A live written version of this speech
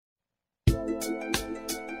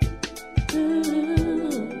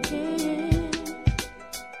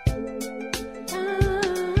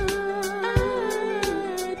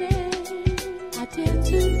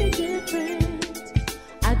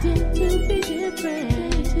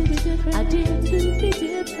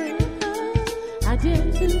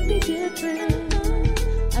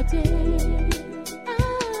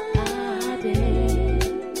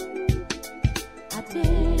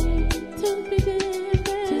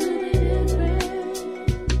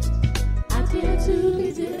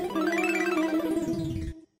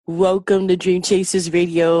Welcome to Dream Chasers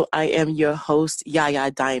Radio. I am your host,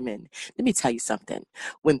 Yaya Diamond. Let me tell you something.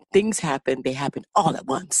 When things happen, they happen all at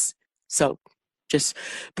once. So just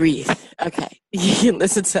breathe. Okay. You can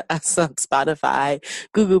listen to us on Spotify,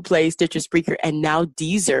 Google Play, Stitcher, Spreaker, and now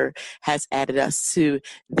Deezer has added us to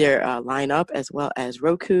their lineup, as well as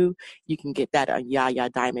Roku. You can get that on Yaya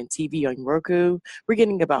Diamond TV on Roku. We're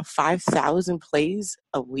getting about 5,000 plays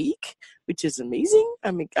a week, which is amazing.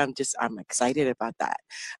 I mean, I'm excited about that.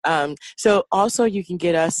 So also you can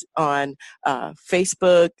get us on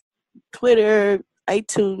Facebook, Twitter,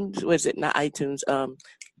 iTunes. Was it not iTunes?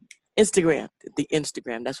 Instagram, the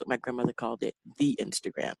Instagram. That's what my grandmother called it, the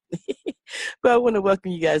Instagram. But I want to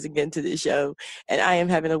welcome you guys again to the show. And I am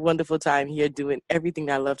having a wonderful time here doing everything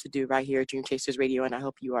that I love to do right here at Dream Chasers Radio, and I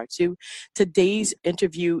hope you are too. Today's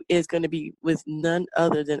interview is going to be with none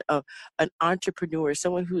other than an entrepreneur,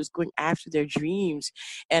 someone who is going after their dreams.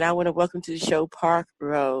 And I want to welcome to the show, Park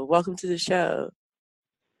Rowe. Welcome to the show.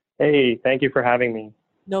 Hey, thank you for having me.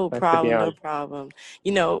 No problem, no problem.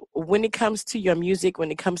 You know, when it comes to your music,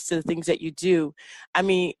 when it comes to the things that you do, I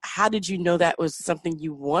mean, how did you know that was something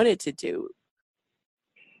you wanted to do?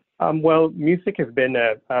 Well, music has been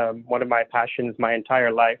one of my passions my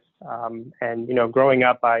entire life. And, you know, growing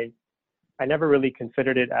up, I never really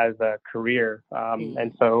considered it as a career.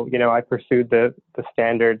 And so, you know, I pursued the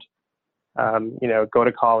standard, you know, go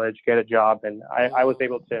to college, get a job. And I was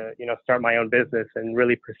able to, you know, start my own business and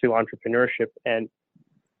really pursue entrepreneurship. And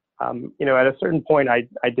you know, at a certain point, I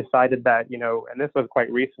decided that, you know, and this was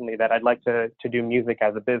quite recently, that I'd like to do music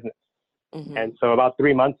as a business. Mm-hmm. And so about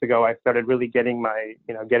 3 months ago, I started really getting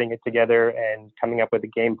it together and coming up with a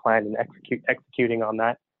game plan and executing on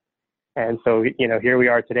that. And so, you know, here we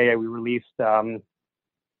are today. We released the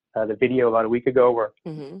video about a week ago. We're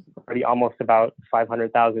already almost about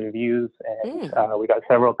 500,000 views, and we got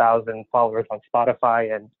several thousand followers on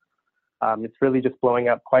Spotify, and it's really just blowing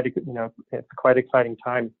up. It's quite exciting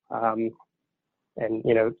time, and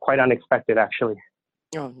you know, quite unexpected actually.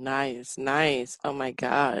 Oh, nice. Oh my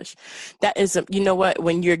gosh, that is you know what?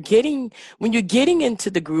 When you're getting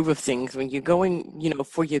into the groove of things, when you're going, you know,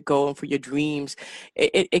 for your goal and for your dreams,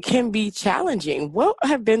 it can be challenging. What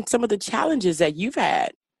have been some of the challenges that you've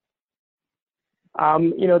had?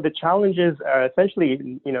 You know, the challenges are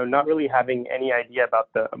essentially, you know, not really having any idea about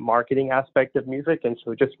the marketing aspect of music. And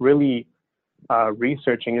so just really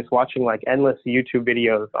researching, just watching like endless YouTube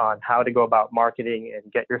videos on how to go about marketing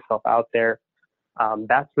and get yourself out there.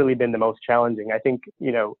 That's really been the most challenging. I think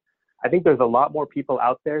there's a lot more people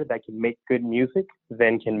out there that can make good music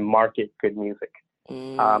than can market good music.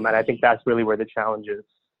 And I think that's really where the challenge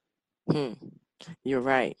is. You're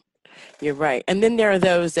right. And then there are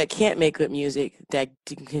those that can't make good music that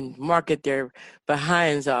can market their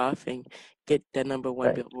behinds off and get the number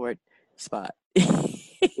one Billboard spot.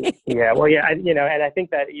 Yeah, well, yeah, and I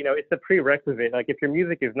think that, you know, it's a prerequisite. Like if your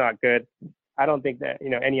music is not good, I don't think that, you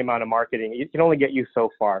know, any amount of marketing, it can only get you so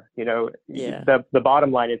far. You know, the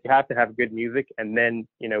bottom line is you have to have good music, and then,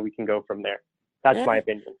 you know, we can go from there. That's my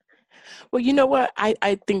opinion. Well, you know what?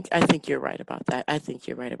 I think you're right about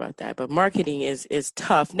that. But marketing is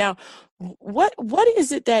tough. Now, what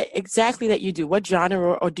is it that exactly that you do? What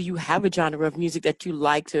genre, or do you have a genre of music that you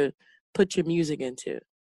like to put your music into?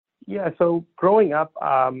 Yeah. So growing up,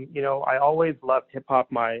 you know, I always loved hip hop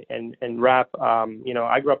and rap. You know,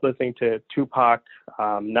 I grew up listening to Tupac,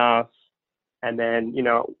 Nas. And then, you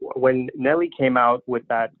know, when Nelly came out with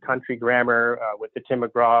that country grammar, with the Tim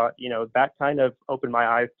McGraw, you know, that kind of opened my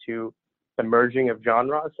eyes to the merging of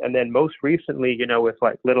genres. And then most recently, you know, with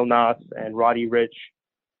like Little Nas and Roddy Ricch,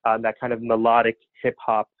 that kind of melodic hip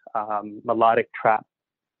hop, melodic trap,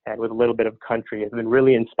 and with a little bit of country has been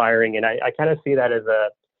really inspiring. And I kind of see that as a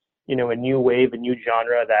new wave, a new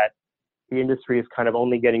genre that the industry is kind of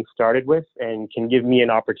only getting started with, and can give me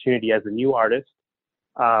an opportunity as a new artist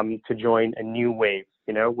to join a new wave,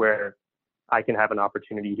 you know, where I can have an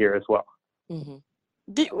opportunity here as well. Mm-hmm.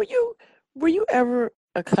 Were you ever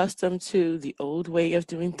accustomed to the old way of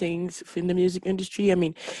doing things in the music industry? I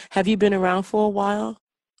mean, have you been around for a while?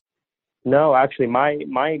 No, actually,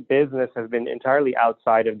 my business has been entirely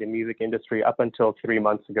outside of the music industry up until 3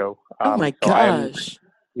 months ago. Oh my So gosh.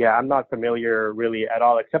 yeah, I'm not familiar really at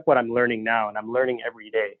all, except what I'm learning now, and I'm learning every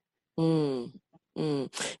day. Mm,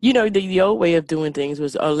 You know, the old way of doing things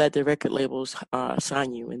was let the record labels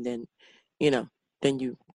sign you, and then, you know, then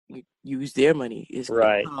you use their money.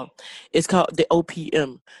 Right. It's called the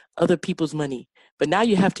OPM, other people's money. But now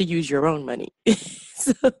you have to use your own money.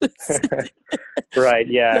 so, Right.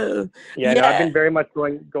 Yeah. so, Yeah. No, I've yeah. been very much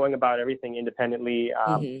going about everything independently.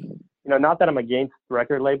 hmm Not that I'm against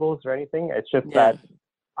record labels or anything. It's just Yeah. that,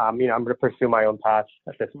 I'm going to pursue my own path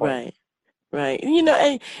at this point. Right. Right. You know,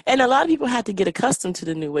 and a lot of people had to get accustomed to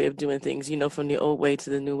the new way of doing things, you know, from the old way to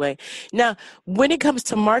the new way. Now, when it comes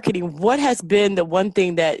to marketing, what has been the one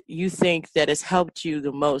thing that you think that has helped you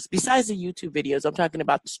the most besides the YouTube videos? I'm talking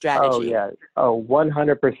about the Oh strategy. yeah. Oh,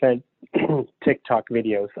 100% TikTok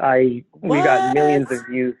videos. We got What? millions of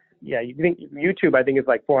views. Yeah, you think YouTube, I think, is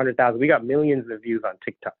like 400,000. We got millions of views on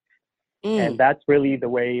TikTok, and Mm, that's really the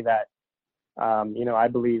way that, I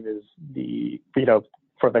believe is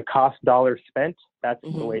for the cost dollar spent, that's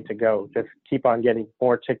the way mm-hmm, to go. Just keep on getting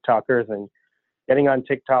more TikTokers and getting on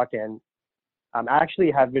TikTok. And I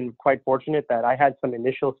actually have been quite fortunate that I had some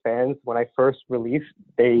initial fans when I first released.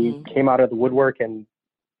 They mm-hmm, came out of the woodwork and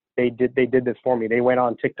they did this for me. They went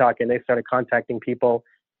on TikTok and they started contacting people.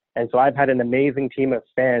 And so I've had an amazing team of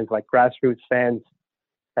fans, like grassroots fans,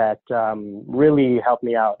 that really helped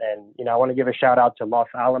me out. And I want to give a shout out to Los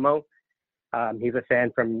Alamo. He's a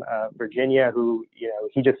fan from Virginia who,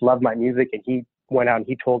 he just loved my music, and he went out and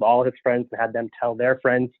he told all his friends and had them tell their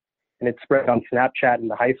friends, and it spread on Snapchat in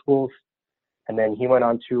the high schools. And then he went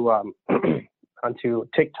on to onto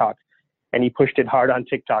TikTok, and he pushed it hard on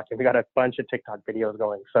TikTok, and we got a bunch of TikTok videos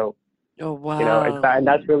going. So oh, it's that, wow. and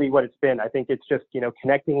that's really what it's been. I think it's just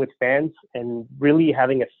connecting with fans and really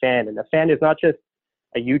having a fan. And a fan is not just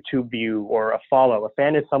a YouTube view or a follow. A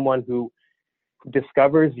fan is someone who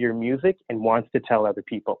discovers your music and wants to tell other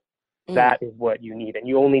people. Mm, That is what you need, and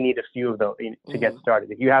you only need a few of those to get mm-hmm, started.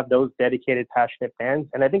 If you have those dedicated, passionate fans,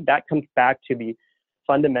 and I think that comes back to the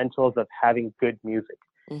fundamentals of having good music.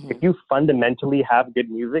 If mm-hmm, you fundamentally have good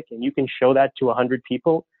music and you can show that to 100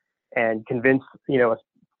 people and convince a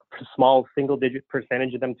small single-digit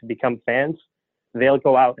percentage of them to become fans, they'll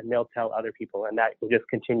go out and they'll tell other people, and that will just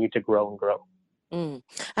continue to grow and grow. mm.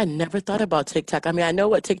 I never thought about TikTok. I mean, I know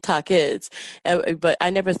what TikTok is, but I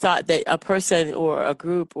never thought that a person or a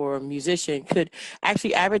group or a musician could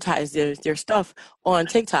actually advertise their stuff on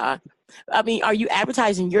TikTok. I mean, are you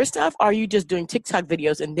advertising your stuff? Or are you just doing TikTok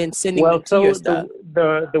videos and then sending them Well, to your so stuff?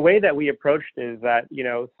 the way that we approached is that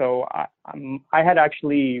so I had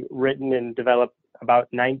actually written and developed about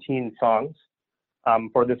 19 songs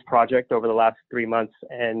for this project over the last 3 months,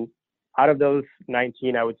 and out of those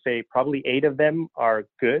 19, I would say probably 8 of them are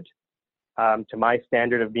good, to my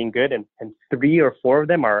standard of being good, and 3 or 4 of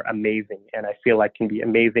them are amazing, and I feel like can be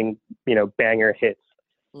amazing, banger hits.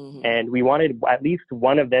 Mm-hmm. And we wanted at least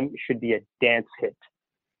one of them should be a dance hit,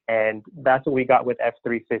 and that's what we got with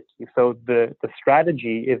F350. So the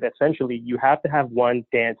strategy is essentially you have to have one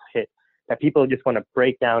dance hit that people just want to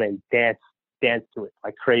break down and dance to it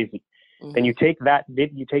like crazy. Then Mm-hmm. you take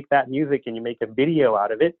that music and you make a video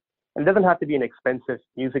out of it. And it doesn't have to be an expensive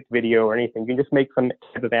music video or anything. You can just make some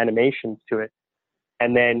type of animations to it,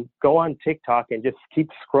 and then go on TikTok and just keep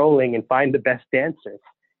scrolling and find the best dancers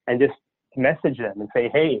and just message them and say,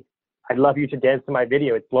 hey, I'd love you to dance to my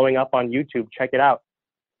video. It's blowing up on YouTube. Check it out.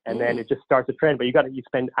 And then Mm. it just starts a trend. But you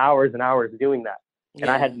spend hours and hours doing that. And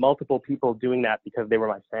I Yeah. had multiple people doing that because they were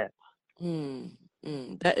my fans.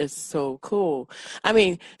 Mm, that is so cool. I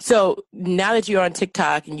mean, so now that you're on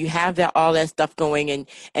TikTok and you have all that stuff going,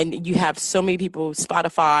 and you have so many people,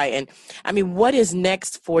 Spotify, and I mean, what is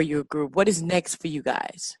next for your group? What is next for you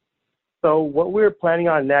guys? So what we're planning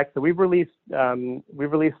on next, so we've released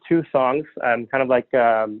 2 songs, kind of like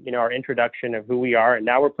our introduction of who we are, and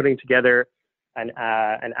now we're putting together an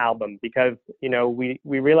album, because we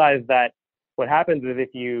realize that what happens is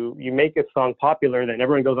if you make a song popular, then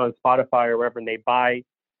everyone goes on Spotify or wherever and they buy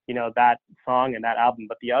that song and that album,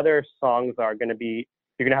 but the other songs are going to be,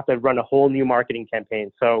 you're going to have to run a whole new marketing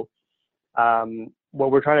campaign. So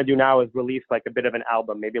what we're trying to do now is release like a bit of an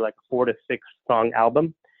album, maybe like a 4 to 6 song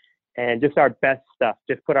album, and just our best stuff.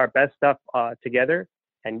 Just put our best stuff together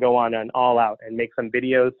and go on an all out and make some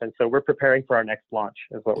videos. And so we're preparing for our next launch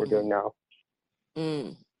is what we're Mm-hmm. doing now.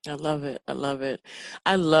 Mm, I love it. I love it.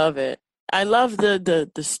 I love it. I love the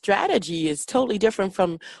strategy is totally different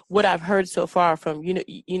from what I've heard so far from you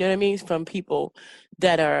know what I mean, from people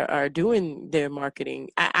that are doing their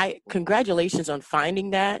marketing. I congratulations on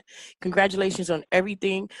finding that. Congratulations on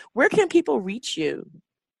everything. Where can people reach you?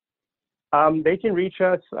 They can reach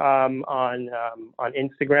us on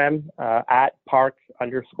Instagram at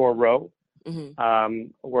park_row.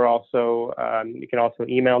 We're also you can also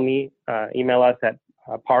email us at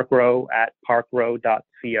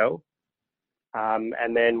parkrow@parkrow.co.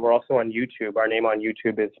 And then we're also on YouTube. Our name on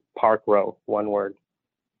YouTube is Park Row, one word.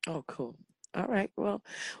 Oh, cool. All right. Well,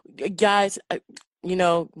 guys,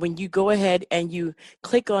 when you go ahead and you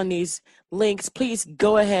click on these links, please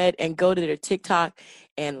go ahead and go to their TikTok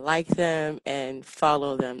and like them and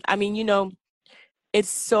follow them. I mean, it's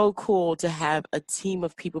so cool to have a team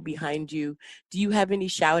of people behind you. Do you have any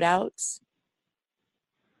shout outs?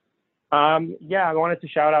 Yeah, I wanted to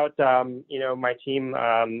shout out, my team,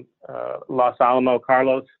 Los Alamo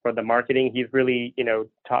Carlos, for the marketing. He's really,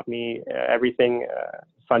 taught me everything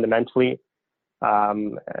fundamentally,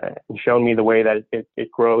 and shown me the way that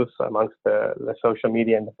it grows amongst the social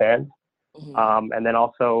media and the fans. And then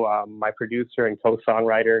also my producer and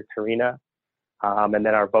co-songwriter, Karina, and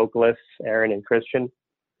then our vocalists, Aaron and Christian.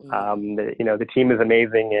 The team is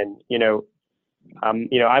amazing, and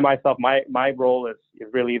I myself, my role is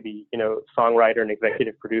really the songwriter and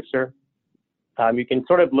executive producer. You can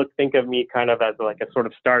sort of think of me kind of as like a sort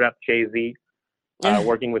of startup Jay-Z,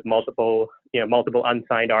 working with multiple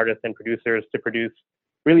unsigned artists and producers to produce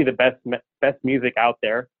really the best music out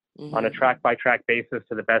there on a track by track basis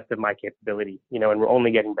to the best of my capability. And we're only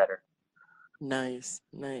getting better. Nice.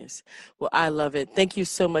 Well, I love it. Thank you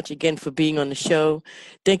so much again for being on the show.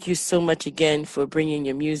 Thank you so much again for bringing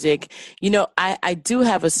your music. I do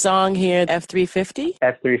have a song here, F350.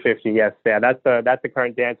 F350, yes. Yeah, that's the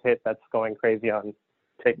current dance hit that's going crazy on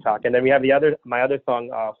TikTok. And then we have my other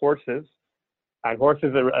song, Horses. And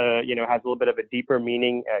Horses, has a little bit of a deeper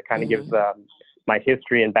meaning. Kind of gives my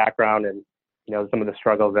history and background and, some of the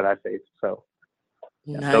struggles that I faced. So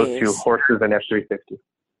nice. Those two, Horses and F350.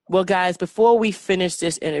 Well, guys, before we finish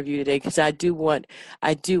this interview today, because I do want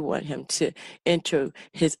him to intro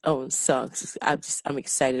his own songs. I'm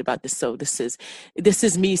excited about this. So this is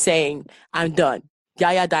me saying I'm done.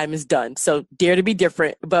 Yaya Diamond's done. So dare to be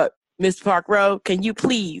different. But Ms. Park Row, can you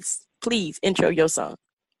please intro your song?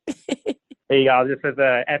 Hey y'all, this is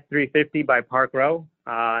F350 by Park Row.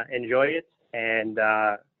 Enjoy it and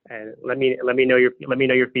let me know your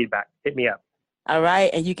feedback. Hit me up. All right.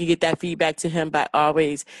 And you can get that feedback to him by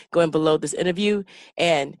always going below this interview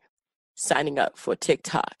and signing up for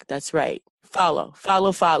TikTok. That's right. Follow.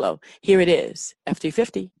 Here it is.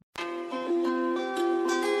 F350.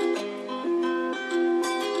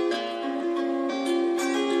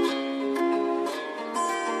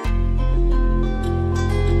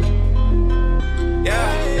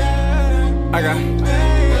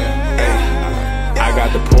 I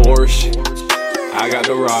got the Porsche, I got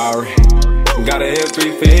the Rari, got a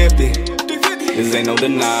F350, this ain't no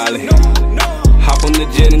denying. Hop on the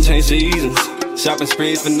jet and change seasons, shopping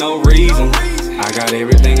sprees for no reason. I got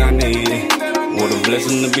everything I need, what a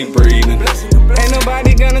blessing to be breathing. Ain't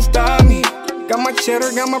nobody gonna stop me, got my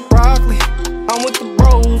cheddar, got my broccoli. I'm with the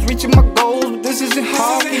bros, reaching my goals, but this isn't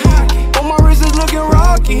hockey. Oh, my wrist is looking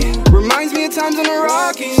rocky, reminds me of times in the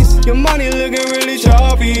Rockies. Your money looking really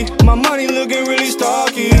choppy, my money looking really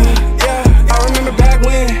stocky. Yeah, I remember back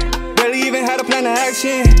when, barely even had a plan of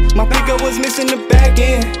action. My pickup was missing the back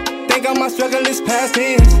end, think all my struggle is past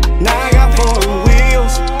tense. Now I got 4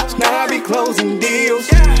 wheels, now I be closing deals.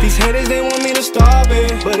 These haters, they want me to stop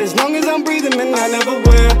it, but as long as I'm breathing, man, I never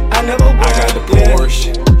will. I got the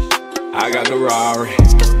Porsche, I got the Rari,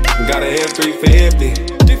 got a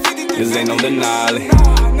F350, this ain't no denying.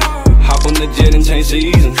 Hop on the jet and change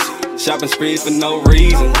seasons, shopping sprees for no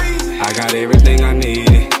reason. I got everything I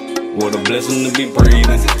need, what a blessing to be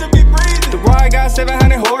breathing. The ride got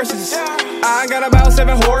 700 horses, I got about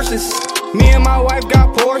 7 horses. Me and my wife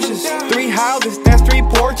got Porsches, 3 houses, that's 3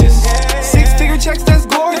 porches. 6-figure checks, that's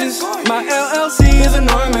gorgeous. My LLC is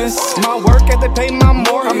enormous. My work ethic pay my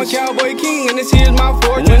mortgage. I'm a cowboy king and this here's my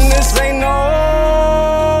fortress. When they say no,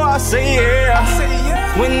 I say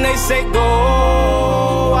yeah. When they say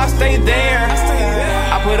go, I stay there.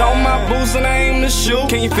 I put on my boots and I aim to shoot.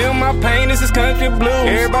 Can you feel my pain? This is country blues.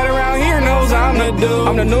 Everybody around here knows I'm the dude.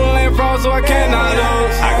 I'm the new land fraud, so I cannot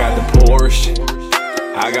lose. I got the Porsche,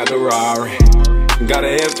 I got the Rari, got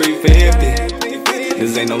a F350,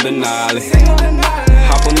 this ain't no denying.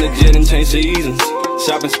 Hop on the jet and change seasons,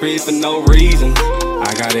 shopping sprees for no reason.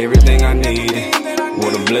 I got everything I need,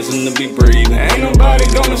 what a blessing to be breathing. Ain't nobody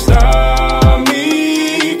gonna stop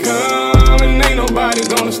me coming, ain't nobody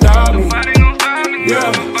gonna stop me.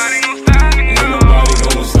 Yeah, ain't nobody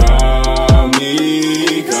gonna stop me.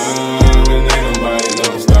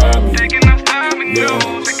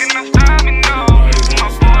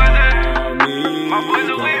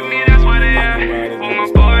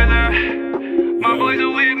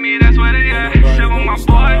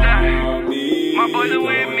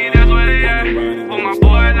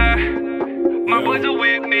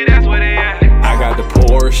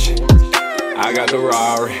 Porsche, I got the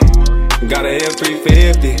Rari, got a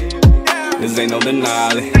F350, this ain't no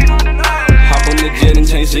denying. Hop on the jet and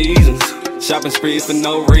change seasons, shopping sprees for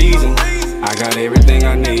no reason. I got everything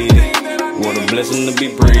I needed, what a blessing to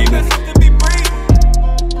be breathing.